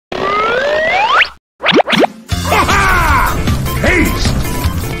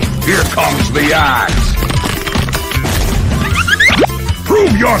comes the axe.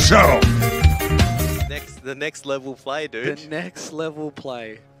 Prove yourself. The next level play, dude. The next level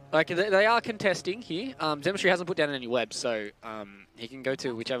play. Like, they are contesting here. Zemistry hasn't put down any webs, so he can go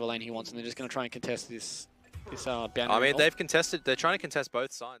to whichever lane he wants, and they're just going to try and contest this boundary. I mean, they've contested. They're trying to contest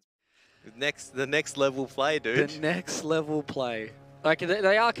both sides. The next level play, dude. The next level play. Like,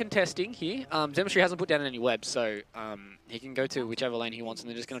 they are contesting here. Zemistry hasn't put down any webs, so he can go to whichever lane he wants, and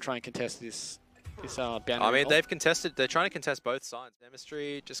they're just going to try and contest this boundary. I mean, they've contested. They're trying to contest both sides.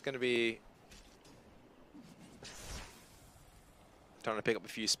 Zemistry just going to be trying to pick up a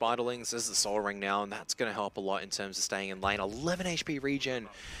few spiderlings. There's the soul ring now, and that's going to help a lot in terms of staying in lane. 11 HP regen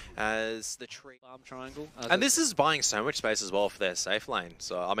as the tree farm triangle. And this is buying so much space as well for their safe lane.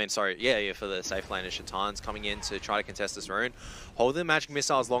 So, I mean, sorry, yeah, for the safe lane, and Shatan's coming in to try to contest this rune. Hold the magic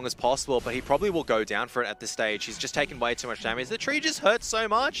missile as long as possible, but he probably will go down for it at this stage. He's just taken way too much damage. The tree just hurts so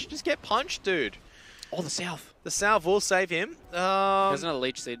much. Just get punched, dude. Oh, the South. The South will save him. There's another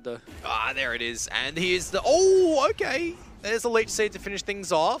leech seed, though. Ah, there it is. And here's the... Oh, okay. There's a leech seed to finish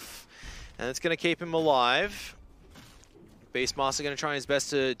things off. And it's going to keep him alive. Beastmaster going to try his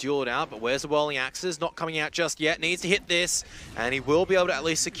best to duel it out, but where's the whirling axes? Not coming out just yet. Needs to hit this, and he will be able to at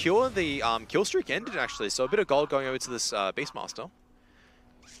least secure the kill streak ended, actually. So a bit of gold going over to this Beastmaster.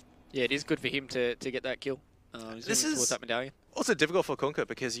 Yeah, it is good for him to get that kill. This is towards that medallion. Also difficult for Kunkka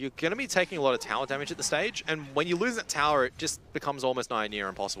because you're going to be taking a lot of tower damage at the stage, and when you lose that tower, it just becomes almost near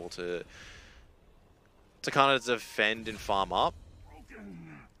impossible to kind of defend and farm up.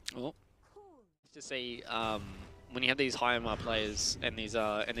 Oh, to see when you have these high MR players and these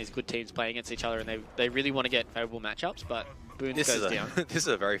good teams playing against each other, and they really want to get favourable matchups, but Boone goes down. This is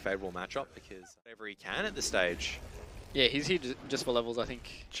a very favourable matchup because whatever he can at this stage. Yeah, he's here just for levels, I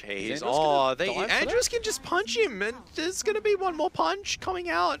think. Jeez. Oh, Andrews can just punch him, and there's going to be one more punch coming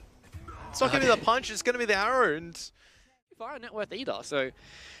out. It's not going to be the punch, it's going to be the arrow. And fire net worth either, so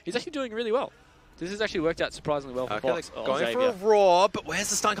he's actually doing really well. This has actually worked out surprisingly well for Fox. Going for a roar, but where's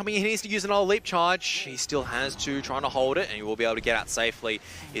the stun coming in? He needs to use another leap charge. He still has to, trying to hold it, and he will be able to get out safely.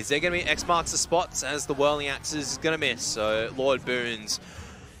 Is there going to be X marks the spots as the whirling axes is going to miss? So Lord Boone's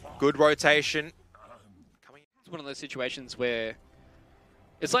good rotation. One of those situations where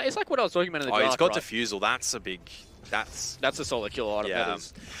it's like what I was talking about in the draft. He's got right? defusal. That's a big. That's a solid kill out of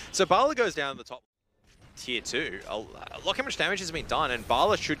that. So Bala goes down to the top tier 2. Look how much damage has been done, and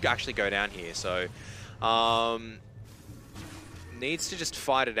Bala should actually go down here. So needs to just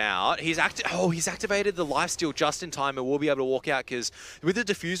fight it out. He's activated the lifesteal just in time, and will be able to walk out because with the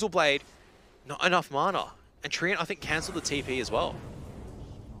defusal blade, not enough mana. And Treant, I think, cancelled the TP as well.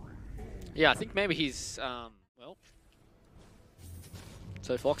 Yeah, I think maybe he's well.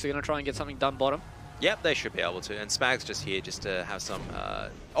 So Fox are going to try and get something done bottom. Yep, they should be able to. And Spag's just here just to have some...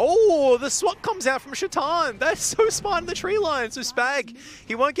 Oh, the swap comes out from Shatan. That's so smart in the tree line. So Spag,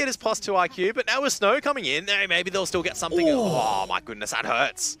 he won't get his +2 IQ, but now with Snow coming in, maybe they'll still get something. Ooh. Oh, my goodness, that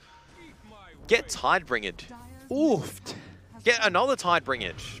hurts. Get Tidebringed. Oofed. Get another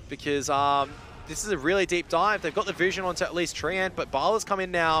Tidebringed, because this is a really deep dive. They've got the vision onto at least Treant, but Bala's come in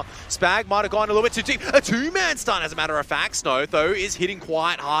now. Spag might have gone a little bit too deep. A 2-man stun, as a matter of fact. Snow, though, is hitting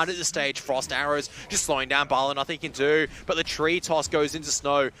quite hard at this stage. Frost arrows just slowing down Bala, nothing he can do. But the tree toss goes into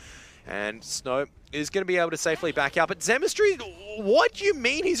Snow. And Snow is going to be able to safely back out. But Zemistry, what do you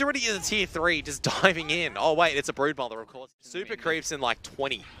mean he's already in the tier 3, just diving in? Oh, wait, it's a Broodmother, of course. Super creeps in like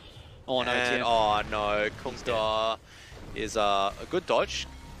 20. Oh, no, and, oh, no. Kunkka is a good dodge.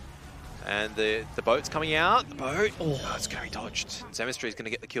 And the boat's coming out. The boat, oh, it's going to be dodged. Zemistry is going to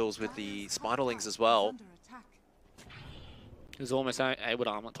get the kills with the spiderlings as well. He was almost able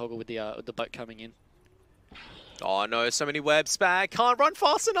to armlet toggle with the boat coming in. Oh no, so many webs. Spag can't run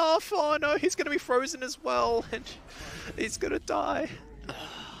fast enough. Oh no, he's going to be frozen as well, and he's going to die.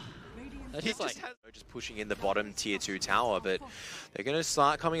 He's just pushing in the bottom tier 2 tower, but they're going to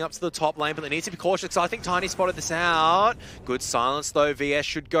start coming up to the top lane, but they need to be cautious because I think Tiny spotted this out. Good silence though. VS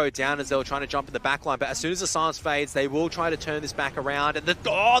should go down as they were trying to jump in the back line, but as soon as the silence fades, they will try to turn this back around. And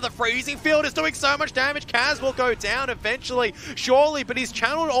the freezing field is doing so much damage. Kaz will go down eventually, surely, but he's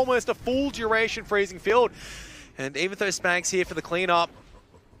channeled almost a full duration freezing field. And even though Spag's here for the cleanup,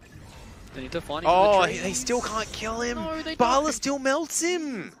 they need to find him. Oh, they still can't kill him. No, Bala still melts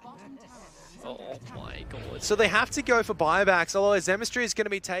him. Oh my god. So they have to go for buybacks, although Zemistry is going to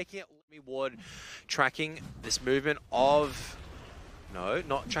be taking it. Ward tracking this movement of No,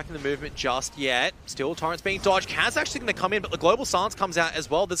 not tracking the movement just yet. Still, Torrent's being dodged. Kaz actually going to come in, but the Global Silence comes out as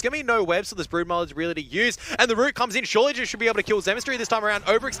well. There's going to be no webs for this Broodmother really to use. And the root comes in. Surely just should be able to kill Zemistry this time around.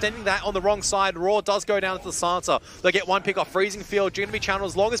 Overextending that on the wrong side. Raw does go down to the Silencer. They get one pick off. Freezing Field. Going to be channeled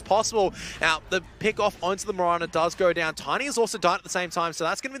as long as possible. Now, the pick off onto the Mirana does go down. Tiny has also died at the same time, so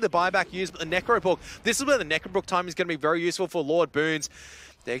that's going to be the buyback used. But the Necrobook, this is where the Necrobook time is going to be very useful for Lord Boons.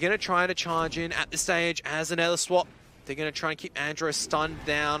 They're going to try to charge in at this stage as another swap. They're going to try and keep Andro stunned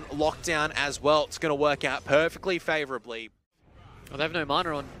down, locked down as well. It's going to work out perfectly favorably. Well, they have no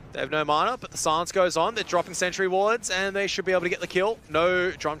mana on. They have no mana, but the silence goes on. They're dropping sentry wards, and they should be able to get the kill.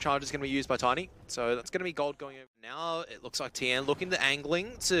 No drum charge is going to be used by Tiny, so that's going to be gold going over. Now it looks like TN looking to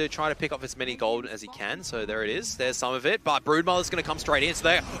angling to try to pick up as many gold as he can. So there it is. There's some of it, but Broodmother's going to come straight in. So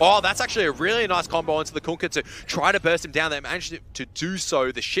there. Oh, that's actually a really nice combo onto the Kunkka to try to burst him down. They managed to do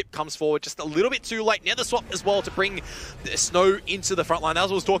so. The ship comes forward just a little bit too late. Near the swap as well to bring the Snow into the front line. That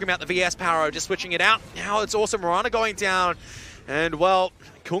was what I was talking about, the VS power, just switching it out. Now it's also Mirana going down. And, well,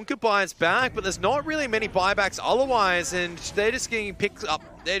 Kunkka buys back, but there's not really many buybacks otherwise, and they're just getting picked up.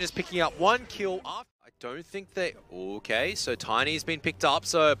 They're just picking up one kill up. I don't think they... Okay, so Tiny's been picked up,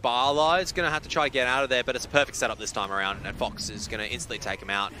 so Barla is going to have to try to get out of there, but it's a perfect setup this time around, and Fox is going to instantly take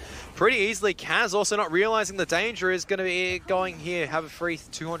him out pretty easily. Kaz also not realizing the danger is going to be going here, have a free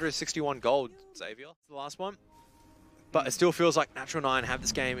 261 gold. Xavier, the last one. But it still feels like Natural 9 have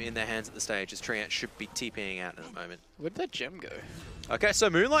this game in their hands at the stage, as Treant should be TPing out at the moment. Where'd that gem go? Okay, so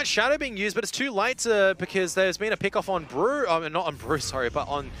Moonlight Shadow being used, but it's too late because there's been a pick-off on Brew, not on Brew, sorry, but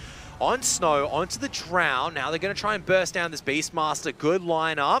on Snow, onto the Drow. Now they're going to try and burst down this Beastmaster. Good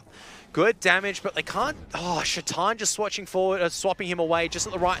lineup. Good damage, but they can't... Oh, Shaitan just swatching forward, swapping him away just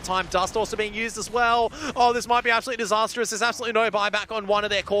at the right time. Dust also being used as well. Oh, this might be absolutely disastrous. There's absolutely no buyback on one of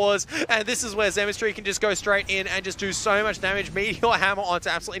their cores. And this is where Zemistry can just go straight in and just do so much damage. Meteor Hammer onto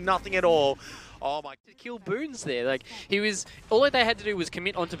absolutely nothing at all. Oh my... To kill Boons there. Like, he was... All they had to do was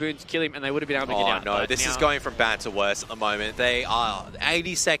commit onto Boons, kill him, and they would have been able to get out. Oh no, this is going from bad to worse at the moment. They are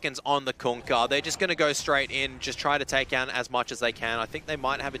 80 seconds on the Kunkka. They're just going to go straight in, just try to take down as much as they can. I think they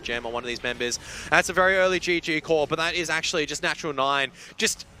might have a gem on one of these members. That's a very early GG call, but that is actually just Natural 9.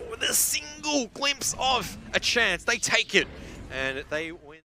 Just with a single glimpse of a chance, they take it. And they win.